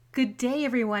Good day,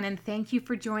 everyone, and thank you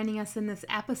for joining us in this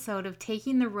episode of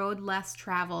Taking the Road Less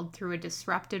Traveled Through a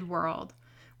Disrupted World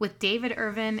with David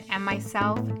Irvin and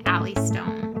myself, Allie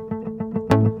Stone.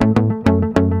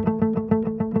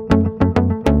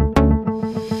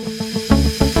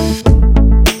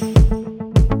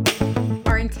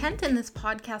 Our intent in this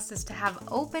podcast is to have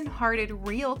open-hearted,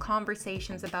 real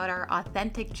conversations about our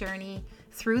authentic journey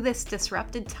through this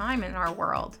disrupted time in our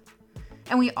world.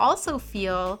 And we also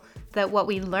feel that what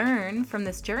we learn from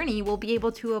this journey will be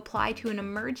able to apply to an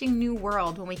emerging new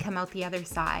world when we come out the other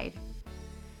side.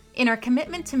 In our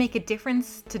commitment to make a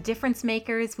difference to difference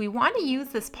makers, we want to use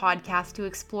this podcast to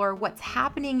explore what's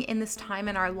happening in this time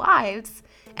in our lives,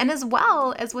 and as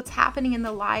well as what's happening in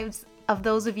the lives of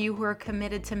those of you who are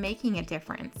committed to making a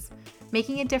difference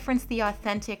the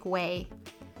authentic way.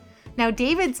 Now,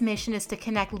 David's mission is to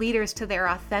connect leaders to their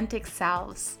authentic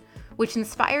selves, which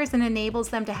inspires and enables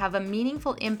them to have a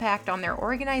meaningful impact on their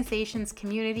organizations,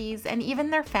 communities, and even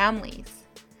their families.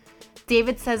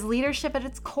 David says leadership at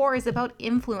its core is about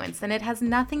influence, and it has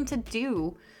nothing to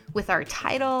do with our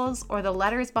titles or the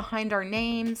letters behind our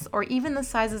names or even the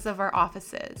sizes of our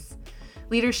offices.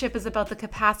 Leadership is about the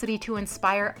capacity to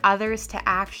inspire others to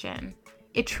action.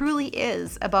 It truly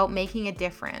is about making a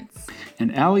difference.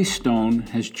 And Allie Stone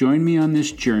has joined me on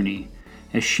this journey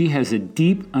as she has a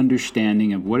deep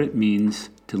understanding of what it means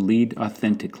to lead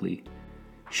authentically.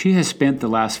 She has spent the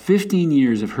last 15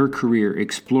 years of her career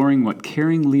exploring what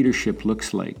caring leadership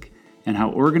looks like and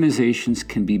how organizations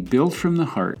can be built from the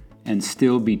heart and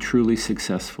still be truly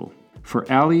successful. For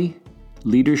Allie,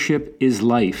 leadership is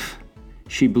life.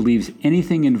 She believes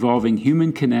anything involving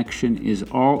human connection is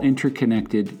all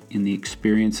interconnected in the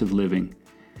experience of living.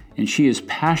 And she is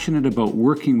passionate about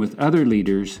working with other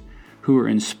leaders who are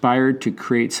inspired to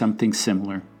create something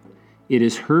similar. It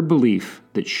is her belief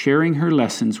that sharing her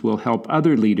lessons will help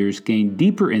other leaders gain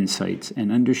deeper insights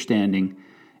and understanding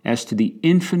as to the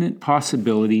infinite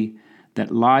possibility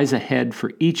that lies ahead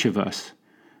for each of us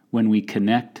when we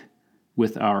connect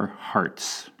with our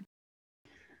hearts.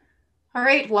 All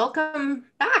right, welcome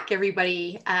back,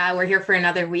 everybody. We're here for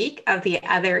another week of the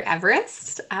Other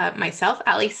Everest. Myself,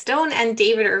 Allie Stone, and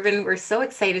David Irvin, we're so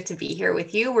excited to be here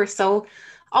with you. We're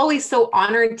always so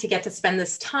honored to get to spend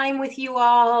this time with you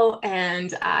all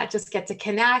and just get to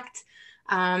connect.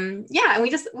 And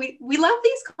we love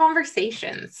these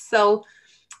conversations. So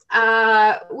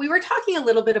we were talking a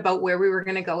little bit about where we were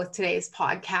going to go with today's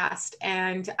podcast,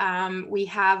 and we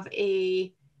have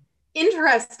a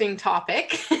interesting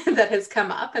topic that has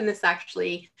come up, and this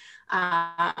actually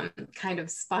kind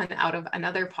of spun out of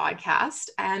another podcast.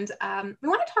 And we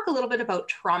want to talk a little bit about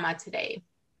trauma today.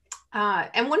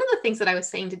 And one of the things that I was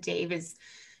saying to Dave is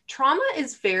trauma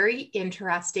is very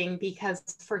interesting because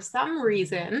for some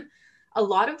reason, a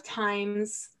lot of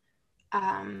times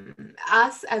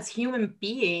us as human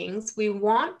beings, we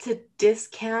want to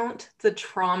discount the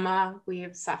trauma we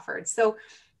have suffered. So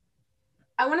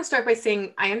I want to start by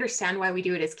saying I understand why we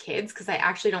do it as kids, because I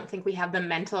actually don't think we have the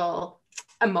mental,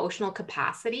 emotional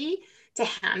capacity to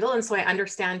handle. And so I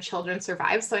understand children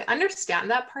survive. So I understand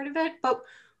that part of it, but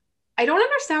I don't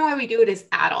understand why we do it as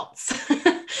adults.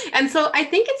 And so I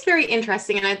think it's very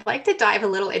interesting, and I'd like to dive a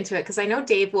little into it because I know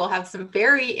Dave will have some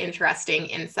very interesting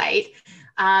insight.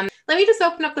 Let me just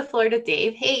open up the floor to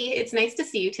Dave. Hey, it's nice to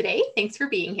see you today. Thanks for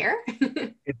being here.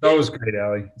 It's always great,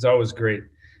 Allie. It's always great.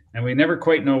 And we never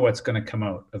quite know what's going to come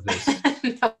out of this.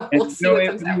 We'll see what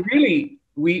comes out.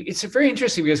 It's very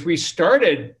interesting because we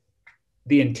started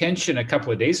the intention a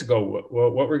couple of days ago.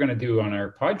 What we're going to do on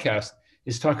our podcast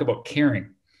is talk about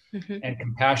caring. Mm-hmm. And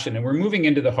compassion. And we're moving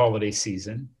into the holiday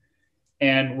season.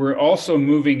 And we're also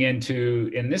moving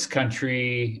into, in this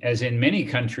country, as in many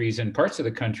countries and parts of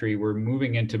the country, we're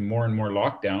moving into more and more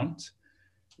lockdowns.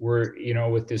 We're,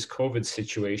 with this COVID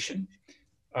situation.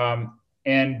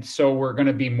 And so we're going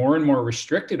to be more and more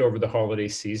restricted over the holiday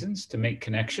seasons to make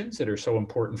connections that are so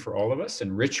important for all of us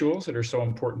and rituals that are so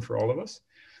important for all of us.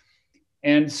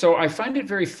 And so I find it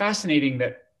very fascinating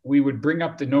that we would bring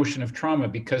up the notion of trauma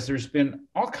because there's been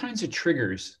all kinds of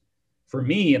triggers for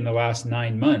me in the last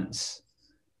 9 months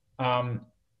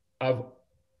of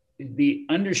the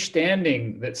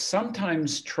understanding that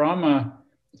sometimes trauma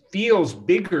feels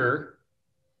bigger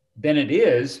than it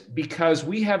is because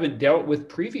we haven't dealt with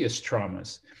previous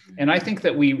traumas. And I think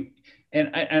that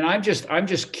I'm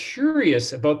just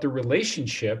curious about the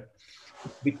relationship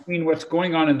between what's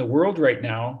going on in the world right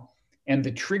now and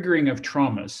the triggering of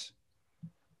traumas.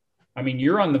 I mean,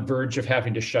 you're on the verge of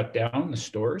having to shut down the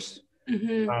stores,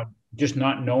 just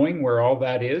not knowing where all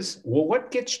that is. Well,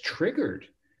 what gets triggered?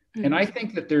 Mm-hmm. And I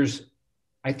think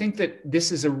that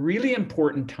this is a really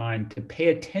important time to pay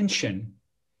attention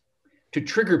to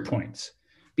trigger points,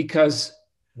 because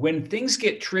when things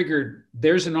get triggered,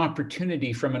 there's an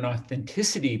opportunity from an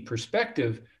authenticity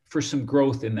perspective for some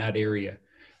growth in that area,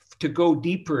 to go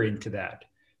deeper into that,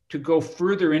 to go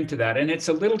further into that. And it's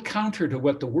a little counter to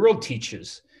what the world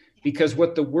teaches, because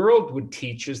what the world would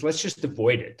teach is, let's just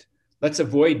avoid it. Let's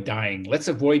avoid dying. Let's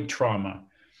avoid trauma.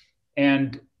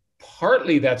 And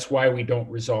partly that's why we don't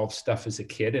resolve stuff as a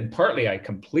kid. And partly I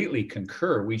completely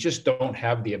concur. We just don't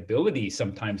have the ability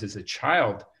sometimes as a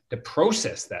child to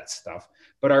process that stuff.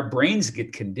 But our brains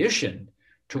get conditioned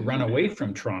to run away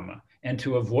from trauma and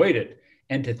to avoid it,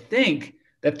 and to think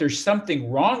that there's something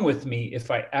wrong with me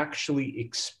if I actually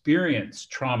experience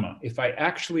trauma, if I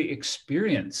actually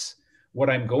experience what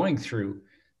I'm going through.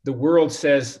 The world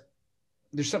says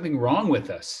there's something wrong with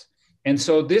us. And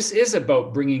so this is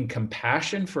about bringing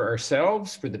compassion for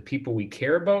ourselves, for the people we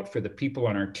care about, for the people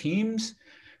on our teams,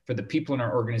 for the people in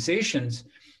our organizations,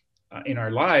 in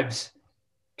our lives,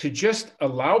 to just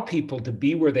allow people to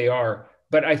be where they are.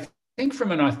 But I think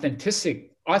from an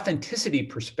authenticity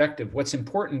perspective, what's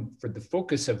important for the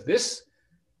focus of this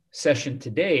session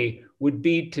today would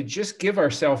be to just give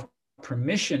ourselves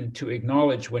permission to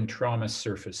acknowledge when trauma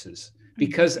surfaces.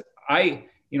 Because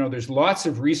there's lots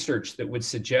of research that would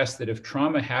suggest that if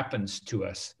trauma happens to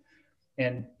us,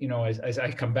 and, as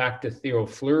I come back to Theo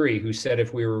Fleury, who said,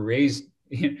 if we were raised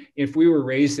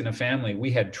in a family,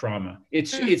 we had trauma.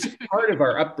 It's part of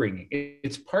our upbringing.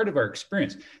 It's part of our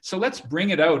experience. So let's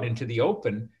bring it out into the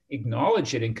open,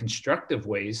 acknowledge it in constructive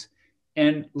ways,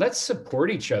 and let's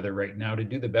support each other right now to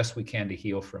do the best we can to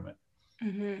heal from it.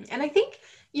 Mm-hmm. And I think,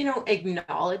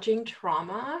 acknowledging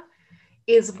trauma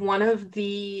is one of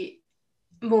the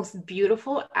most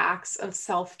beautiful acts of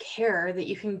self-care that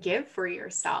you can give for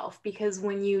yourself, because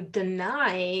when you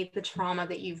deny the trauma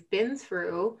that you've been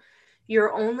through,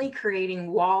 you're only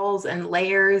creating walls and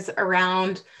layers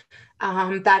around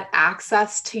that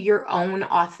access to your own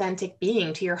authentic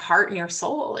being, to your heart and your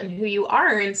soul and who you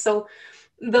are. And so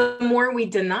the more we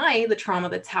deny the trauma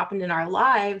that's happened in our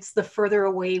lives, the further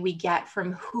away we get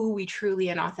from who we truly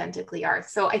and authentically are.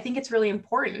 So I think it's really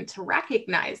important to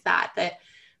recognize that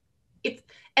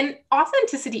and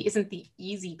authenticity isn't the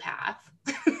easy path.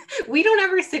 We don't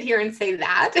ever sit here and say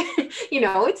that.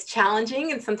 It's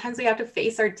challenging, and sometimes we have to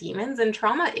face our demons, and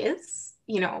trauma is,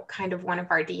 kind of one of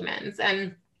our demons.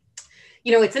 And,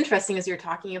 it's interesting as you're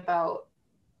talking about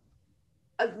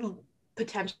a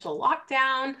potential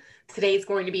lockdown. Today is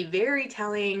going to be very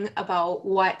telling about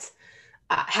what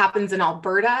happens in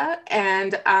Alberta.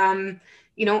 And,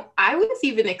 I was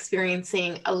even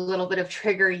experiencing a little bit of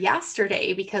trigger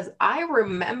yesterday, because I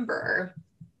remember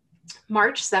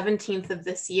March 17th of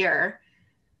this year,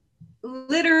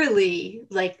 literally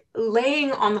like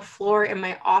laying on the floor in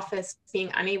my office,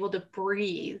 being unable to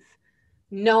breathe,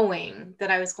 knowing that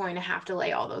I was going to have to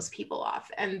lay all those people off,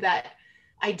 and that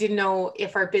I didn't know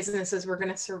if our businesses were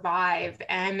going to survive.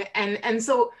 And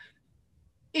so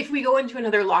if we go into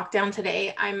another lockdown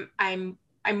today, I'm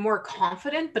more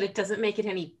confident, but it doesn't make it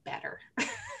any better.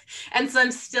 And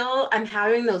so I'm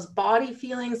having those body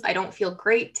feelings. I don't feel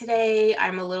great today.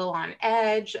 I'm a little on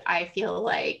edge. I feel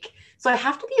like, so I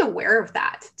have to be aware of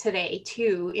that today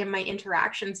too, in my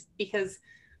interactions, because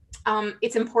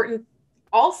it's important.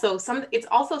 It's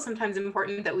also sometimes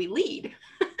important that we lead,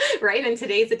 right? And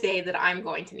today's a day that I'm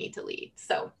going to need to lead.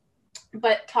 So,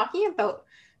 but talking about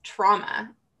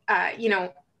trauma,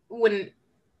 when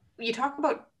you talk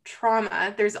about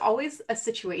trauma, there's always a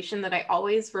situation that I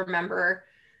always remember,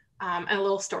 and a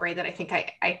little story that I think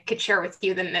I could share with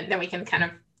you, then we can kind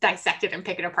of dissect it and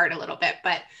pick it apart a little bit.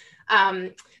 But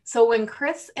so when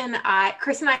Chris and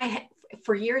I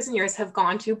for years and years have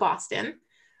gone to Boston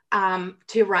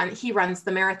he runs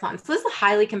the marathon. So this is a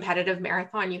highly competitive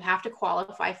marathon. You have to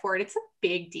qualify for it. It's a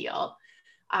big deal.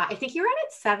 I think you ran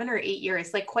it 7 or 8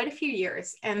 years, like quite a few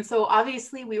years. And so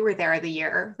obviously we were there the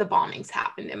year the bombings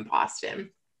happened in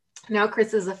Boston. Now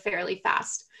Chris is a fairly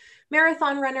fast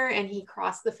marathon runner, and he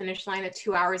crossed the finish line at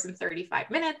 2 hours and 35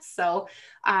 minutes. So,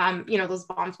 those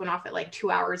bombs went off at like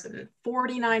 2 hours and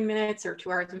 49 minutes or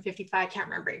 2 hours and 55. I can't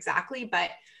remember exactly, but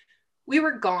we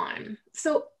were gone.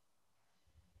 So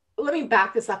let me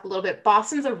back this up a little bit.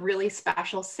 Boston's a really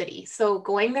special city. So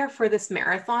going there for this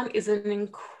marathon is an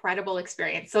incredible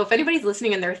experience. So if anybody's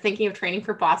listening and they're thinking of training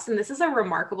for Boston, this is a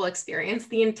remarkable experience.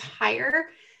 The entire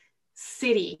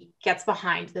city gets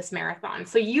behind this marathon.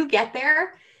 So you get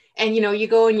there and, you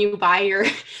go and you buy your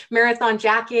marathon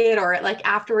jacket, or like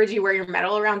afterwards you wear your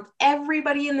medal around.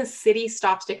 Everybody in the city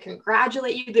stops to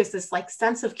congratulate you. There's this like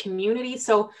sense of community.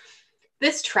 So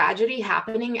this tragedy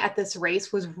happening at this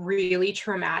race was really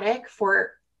traumatic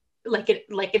for like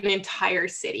an entire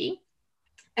city.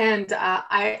 And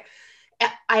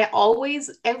I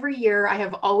always, every year, I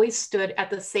have always stood at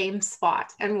the same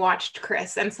spot and watched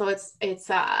Chris. And so it's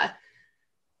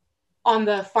on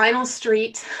the final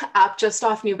street up just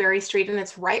off Newberry Street, and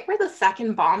it's right where the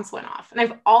second bombs went off. And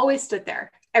I've always stood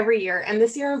there every year. And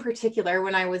this year in particular,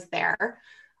 when I was there,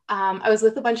 I was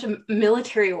with a bunch of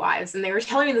military wives, and they were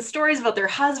telling me the stories about their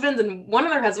husbands, and one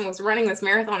of their husbands was running this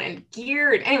marathon in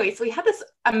gear. And anyway, so we had this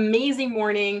amazing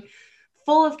morning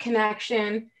full of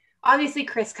connection. Obviously,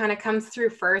 Chris kind of comes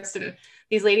through first, and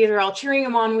these ladies are all cheering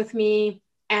him on with me.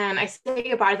 And I say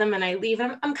goodbye to them and I leave,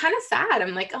 and I'm kind of sad.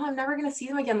 I'm like, oh, I'm never going to see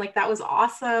them again. Like, that was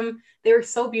awesome. They were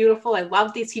so beautiful. I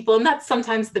love these people. And that's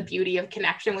sometimes the beauty of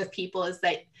connection with people, is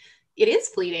that it is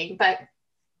fleeting. But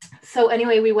so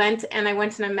anyway, we went, and I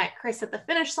went and I met Chris at the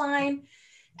finish line,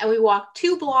 and we walked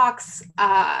 2 blocks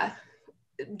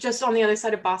just on the other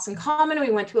side of Boston Common. And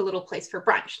we went to a little place for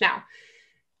brunch. Now,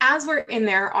 as we're in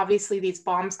there, obviously these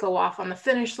bombs go off on the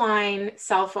finish line,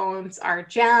 cell phones are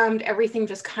jammed, everything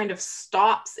just kind of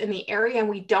stops in the area, and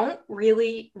we don't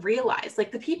really realize,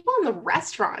 like, the people in the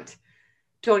restaurant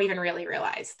don't even really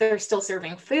realize they're still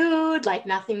serving food, like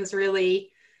nothing's really,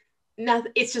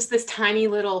 it's just this tiny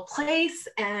little place.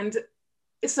 And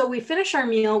so we finish our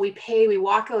meal, we pay, we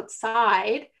walk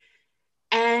outside,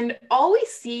 and all we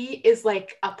see is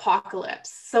like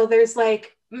apocalypse. So there's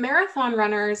like marathon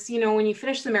runners, you know, when you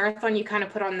finish the marathon, you kind of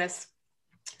put on this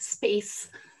space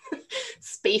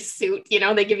suit, you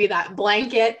know, they give you that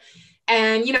blanket.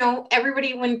 And, you know,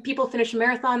 everybody, when people finish a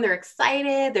marathon, they're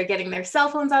excited, they're getting their cell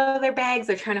phones out of their bags,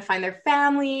 they're trying to find their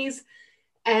families.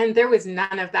 And there was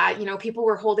none of that. You know, people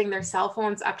were holding their cell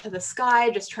phones up to the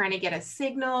sky, just trying to get a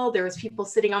signal. There was people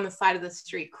sitting on the side of the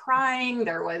street crying.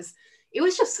 It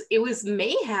was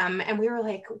mayhem. And we were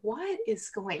like, what is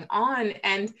going on?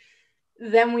 And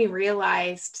then we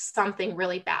realized something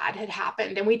really bad had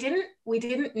happened, and we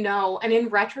didn't know. And in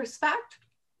retrospect,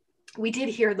 we did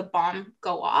hear the bomb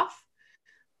go off.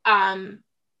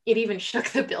 It even shook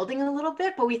the building a little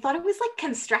bit, but we thought it was like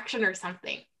construction or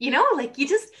something, you know, like you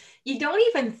don't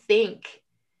even think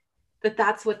that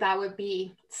that's what that would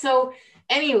be. So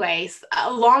anyways,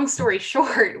 long story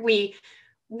short,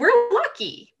 we're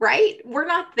lucky, right? We're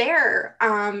not there.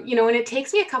 You know, and it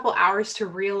takes me a couple hours to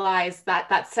realize that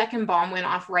that second bomb went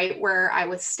off right where I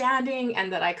was standing,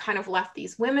 and that I kind of left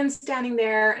these women standing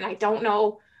there, and I don't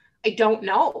know,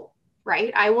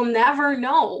 right? I will never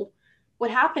know what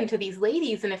happened to these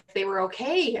ladies and if they were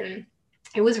okay. And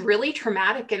it was really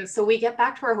traumatic. And so we get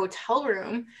back to our hotel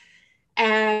room,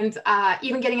 and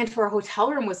even getting into our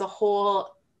hotel room was a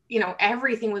whole, you know,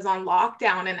 everything was on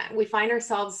lockdown. And we find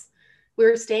ourselves, we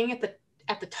were staying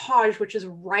at the Taj, which is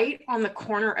right on the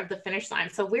corner of the finish line.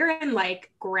 So we're in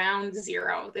like ground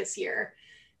zero this year.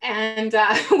 And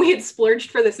we had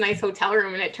splurged for this nice hotel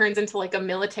room, and it turns into like a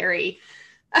military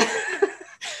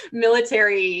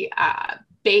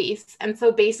base. And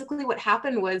so basically what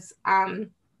happened was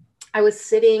I was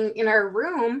sitting in our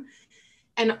room,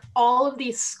 and all of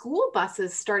these school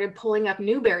buses started pulling up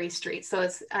Newberry Street. So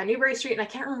it's Newberry Street, and I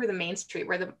can't remember the main street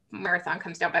where the marathon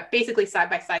comes down, but basically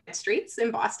side-by-side streets in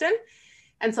Boston.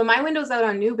 And so my window's out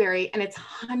on Newberry, and it's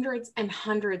hundreds and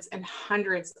hundreds and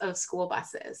hundreds of school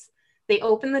buses. They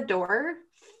open the door,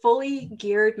 fully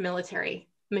geared military,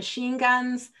 machine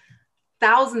guns,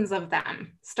 thousands of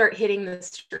them start hitting the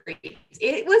streets.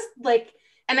 It was like,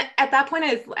 and at that point,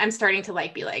 I'm starting to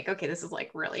like be like, okay, this is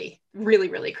like really, really,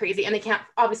 really crazy. And they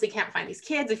obviously can't find these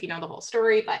kids if you know the whole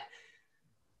story. But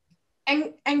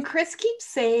and Chris keeps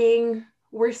saying,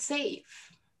 we're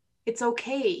safe, it's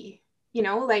okay, you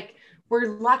know, like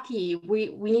we're lucky, we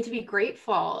need to be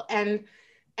grateful. And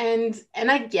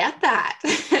I get that.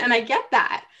 And I get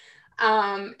that.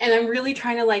 And I'm really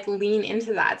trying to like lean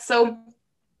into that. So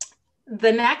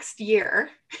the next year,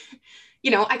 you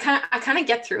know, I kind of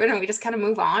get through it, and we just kind of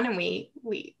move on, and we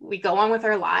go on with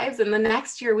our lives. And the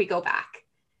next year we go back,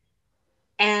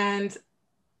 and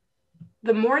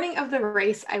the morning of the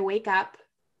race, I wake up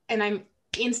and I'm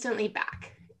instantly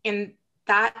back in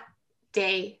that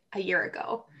day a year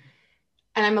ago.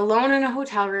 And I'm alone in a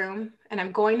hotel room, and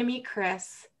I'm going to meet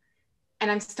Chris,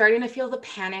 and I'm starting to feel the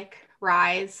panic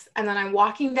rise. And then I'm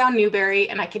walking down Newberry,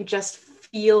 and I can just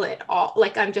feel it all.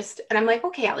 Like and I'm like,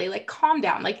 okay, Ellie, like calm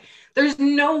down. Like there's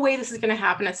no way this is going to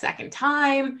happen a second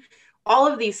time. All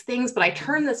of these things. But I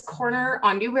turn this corner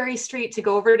on Newberry Street to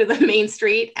go over to the main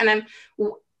street. And I'm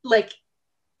like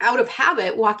out of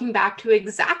habit walking back to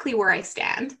exactly where I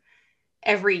stand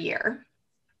every year.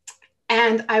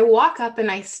 And I walk up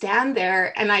and I stand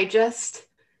there, and I just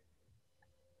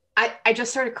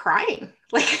started crying.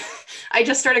 Like I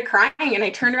just started crying, and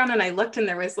I turned around and I looked, and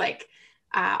there was like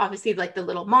obviously like the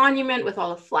little monument with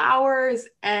all the flowers.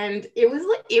 And it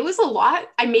was a lot.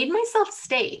 I made myself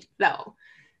stay though.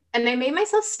 And I made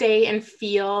myself stay and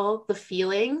feel the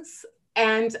feelings.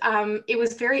 And it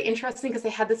was very interesting because I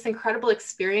had this incredible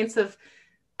experience of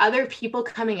other people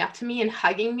coming up to me and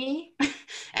hugging me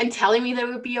and telling me that it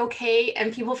would be okay.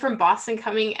 And people from Boston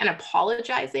coming and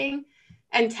apologizing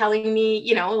and telling me,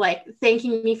 you know, like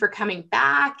thanking me for coming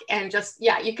back. And just,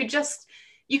 yeah, you could just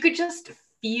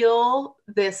feel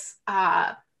this.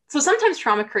 So sometimes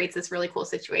trauma creates this really cool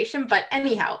situation. But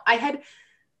anyhow,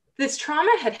 this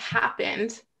trauma had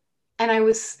happened and I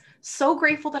was so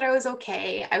grateful that I was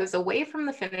okay. I was away from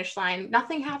the finish line.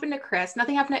 Nothing happened to Chris.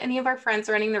 Nothing happened to any of our friends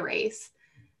running the race.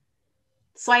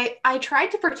 So I tried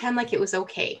to pretend like it was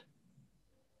okay.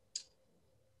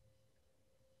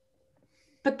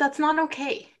 But that's not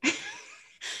okay.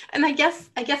 And I guess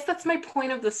that's my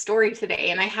point of the story today.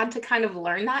 And I had to kind of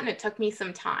learn that, and it took me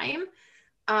some time.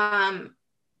 And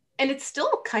it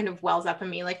still kind of wells up in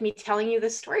me, like me telling you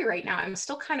this story right now. I'm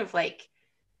still kind of like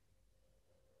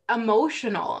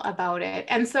emotional about it.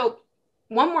 And so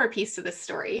one more piece to this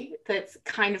story that's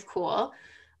kind of cool.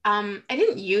 I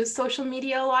didn't use social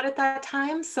media a lot at that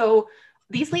time. So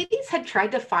these ladies had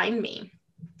tried to find me.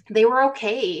 They were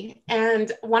okay.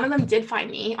 And one of them did find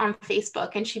me on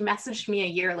Facebook, and she messaged me a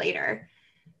year later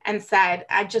and said,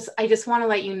 I just want to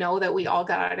let you know that we all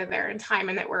got out of there in time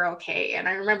and that we're okay. And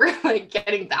I remember like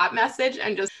getting that message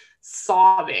and just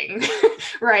sobbing,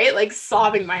 right? Like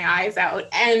sobbing my eyes out.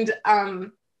 And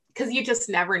because you just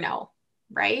never know,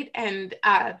 right? And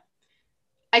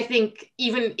I think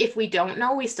even if we don't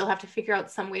know, we still have to figure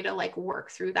out some way to like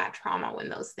work through that trauma when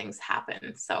those things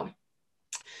happen. So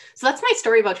that's my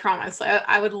story about trauma. So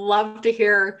I would love to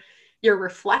hear your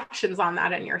reflections on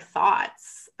that and your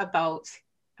thoughts about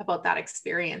that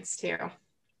experience too.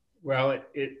 Well,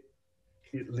 it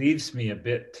leaves me a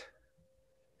bit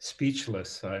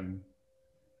speechless. I'm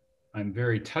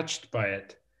very touched by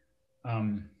it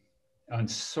on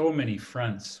so many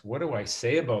fronts. What do I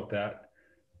say about that?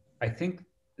 I think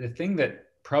the thing that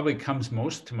probably comes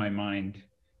most to my mind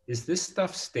is this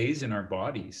stuff stays in our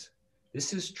bodies.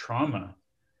 This is trauma.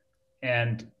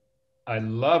 And I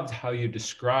loved how you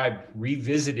described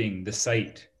revisiting the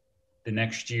site the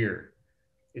next year.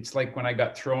 It's like when I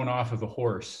got thrown off of a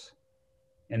horse,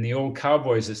 and the old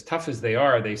cowboys, as tough as they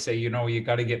are, they say, you know, you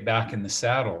got to get back in the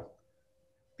saddle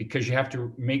because you have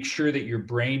to make sure that your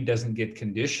brain doesn't get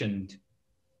conditioned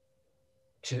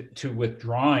to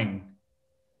withdrawing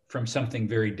from something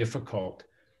very difficult.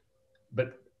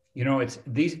 But, you know, it's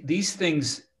these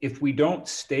things, if we don't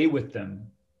stay with them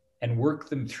and work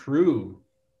them through,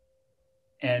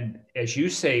 and as you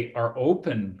say, are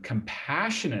open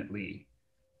compassionately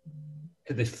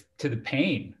to the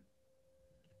pain.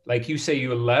 Like you say,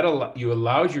 you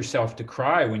allowed yourself to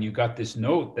cry when you got this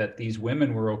note that these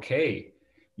women were okay.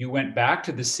 You went back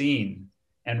to the scene,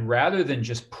 and rather than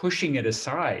just pushing it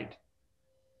aside,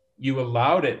 you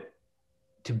allowed it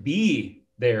to be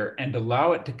there and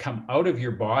allow it to come out of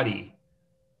your body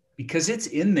because it's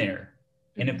in there.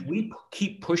 And if we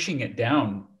keep pushing it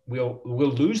down, we'll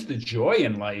lose the joy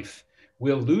in life.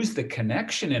 We'll lose the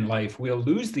connection in life. We'll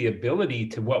lose the ability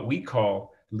to what we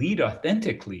call lead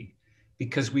authentically,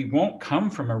 because we won't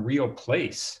come from a real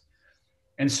place.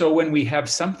 And so when we have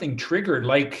something triggered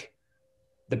like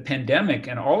the pandemic,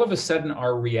 and all of a sudden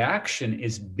our reaction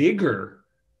is bigger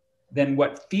than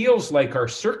what feels like our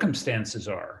circumstances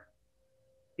are,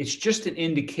 it's just an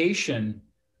indication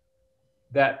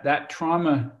that that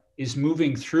trauma is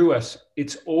moving through us.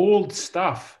 It's old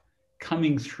stuff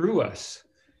coming through us.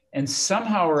 And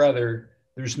somehow or other,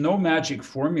 there's no magic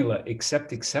formula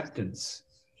except acceptance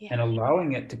and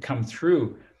allowing it to come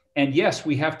through. And yes,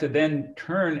 we have to then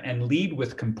turn and lead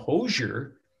with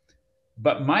composure.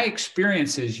 But my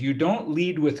experience is you don't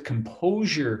lead with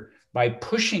composure by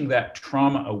pushing that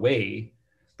trauma away,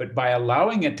 but by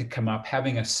allowing it to come up,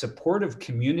 having a supportive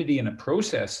community and a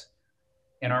process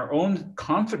and our own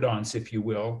confidants, if you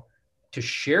will, to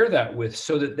share that with,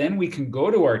 so that then we can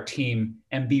go to our team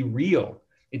and be real.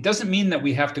 It doesn't mean that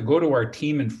we have to go to our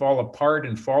team and fall apart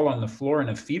and fall on the floor in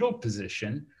a fetal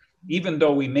position, even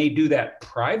though we may do that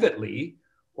privately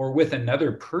or with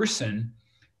another person.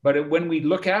 But when we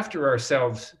look after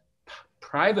ourselves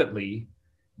privately,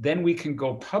 then we can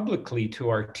go publicly to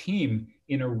our team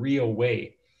in a real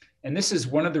way. And this is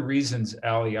one of the reasons,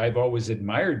 Ali, I've always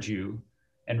admired you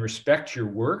and respect your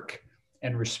work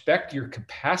and respect your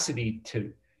capacity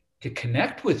to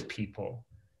connect with people,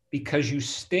 because you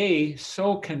stay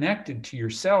so connected to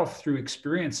yourself through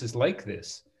experiences like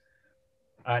this.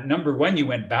 Number one, you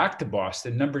went back to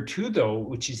Boston. Number two, though,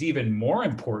 which is even more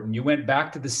important, you went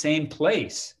back to the same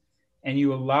place and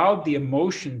you allowed the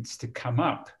emotions to come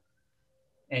up,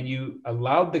 and you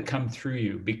allowed them to come through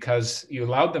you because you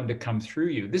allowed them to come through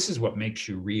you. This is what makes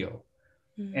you real.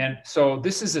 Mm-hmm. And so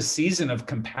this is a season of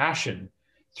compassion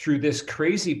through this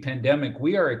crazy pandemic.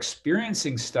 We are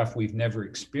experiencing stuff we've never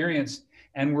experienced,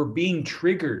 and we're being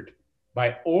triggered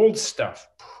by old stuff,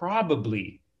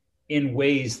 probably in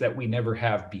ways that we never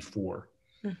have before.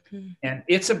 Mm-hmm. And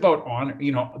it's about honor,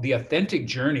 the authentic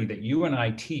journey that you and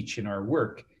I teach in our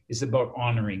work is about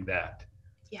honoring that.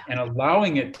 Yeah. And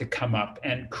allowing it to come up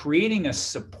and creating a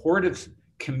supportive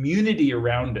community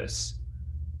around us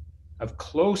of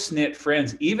close-knit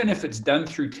friends, even if it's done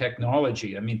through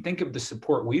technology. I mean, think of the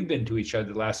support we've been to each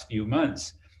other the last few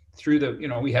months through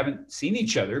we haven't seen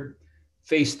each other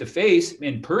face to face,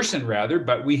 in person rather,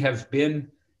 but we have been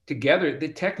together. The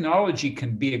technology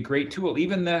can be a great tool,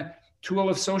 even the tool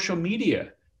of social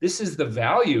media. This is the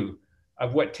value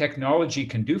of what technology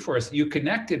can do for us. You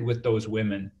connected with those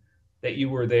women that you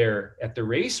were there at the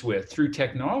race with through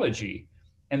technology.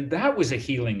 And that was a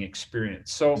healing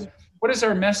experience. So what is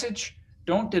our message?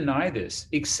 Don't deny this,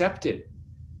 accept it,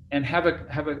 and have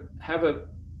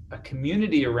a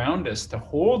community around us to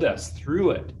hold us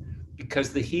through it,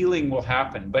 because the healing will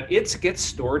happen, but it gets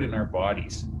stored in our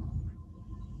bodies.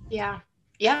 Yeah.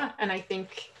 And I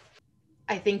think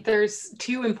there's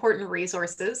two important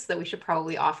resources that we should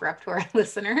probably offer up to our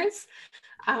listeners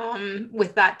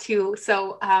with that too.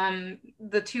 So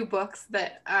the two books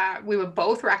that we would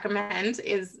both recommend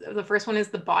is, the first one is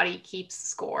The Body Keeps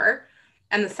Score,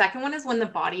 and the second one is When the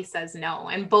Body Says No.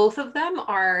 And both of them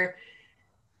are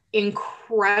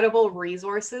incredible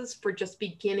resources for just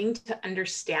beginning to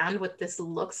understand what this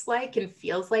looks like and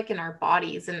feels like in our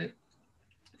bodies. And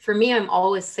for me, I'm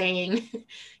always saying,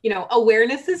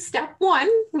 awareness is step one.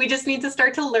 We just need to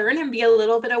start to learn and be a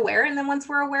little bit aware. And then once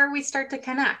we're aware, we start to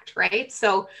connect, right?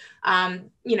 So,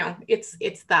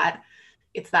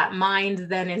 it's that mind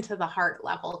then into the heart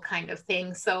level kind of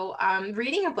thing. So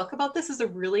reading a book about this is a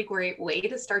really great way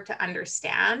to start to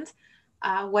understand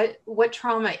what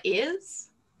trauma is,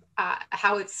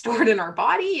 how it's stored in our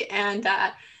body, and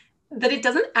that it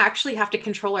doesn't actually have to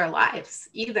control our lives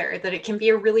either, that it can be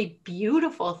a really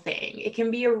beautiful thing. It can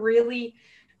be a really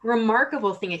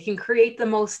remarkable thing. It can create the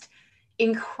most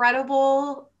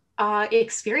incredible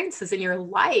experiences in your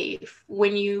life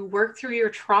when you work through your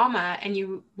trauma and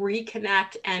you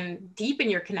reconnect and deepen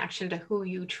your connection to who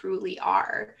you truly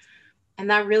are. And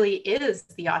that really is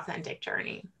the authentic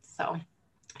journey. So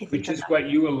I think which is what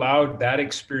you allowed that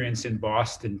experience in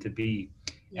Boston to be.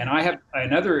 Yeah. And I have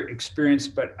another experience,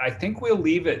 but I think we'll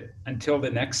leave it until the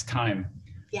next time.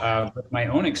 With my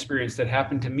own experience that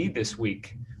happened to me this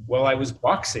week while I was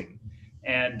boxing.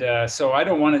 And so I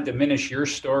don't want to diminish your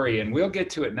story, and we'll get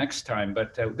to it next time.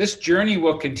 But this journey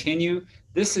will continue.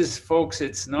 This is, folks,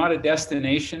 it's not a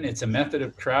destination. It's a method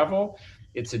of travel.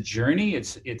 It's a journey.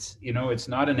 It's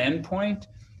not an endpoint.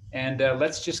 And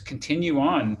let's just continue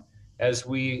on as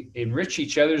we enrich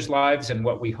each other's lives, and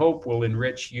what we hope will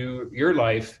enrich your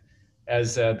life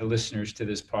as the listeners to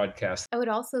this podcast. I would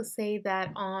also say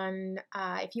that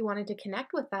if you wanted to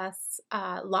connect with us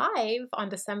live on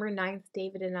December 9th,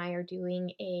 David and I are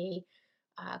doing a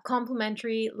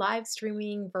complimentary live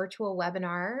streaming virtual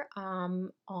webinar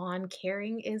on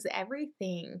Caring is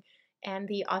Everything and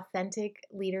the authentic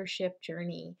leadership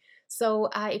journey. So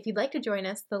if you'd like to join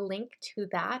us, the link to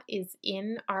that is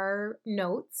in our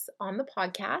notes on the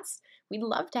podcast. We'd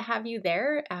love to have you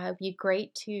there. It'd be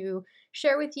great to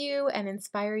share with you and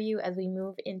inspire you as we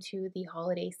move into the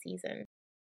holiday season.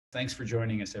 Thanks for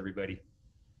joining us, everybody.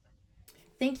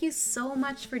 Thank you so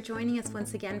much for joining us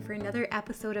once again for another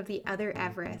episode of The Other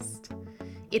Everest.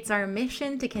 It's our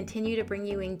mission to continue to bring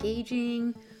you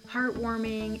engaging,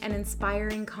 heartwarming, and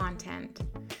inspiring content.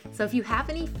 So if you have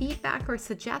any feedback or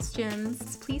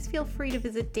suggestions, please feel free to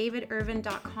visit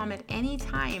davidirvin.com at any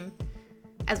time,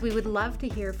 as we would love to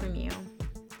hear from you.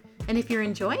 And if you're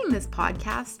enjoying this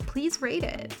podcast, please rate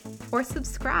it or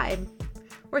subscribe,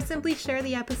 or simply share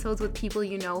the episodes with people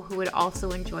you know who would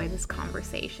also enjoy this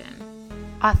conversation.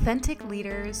 Authentic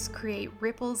leaders create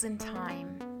ripples in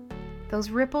time. Those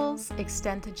ripples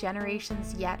extend to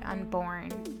generations yet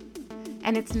unborn.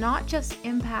 And it's not just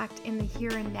impact in the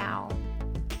here and now,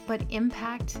 but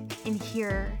impact in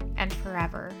here and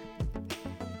forever.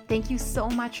 Thank you so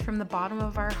much from the bottom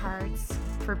of our hearts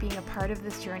for being a part of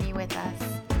this journey with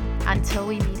us. Until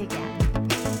we meet again.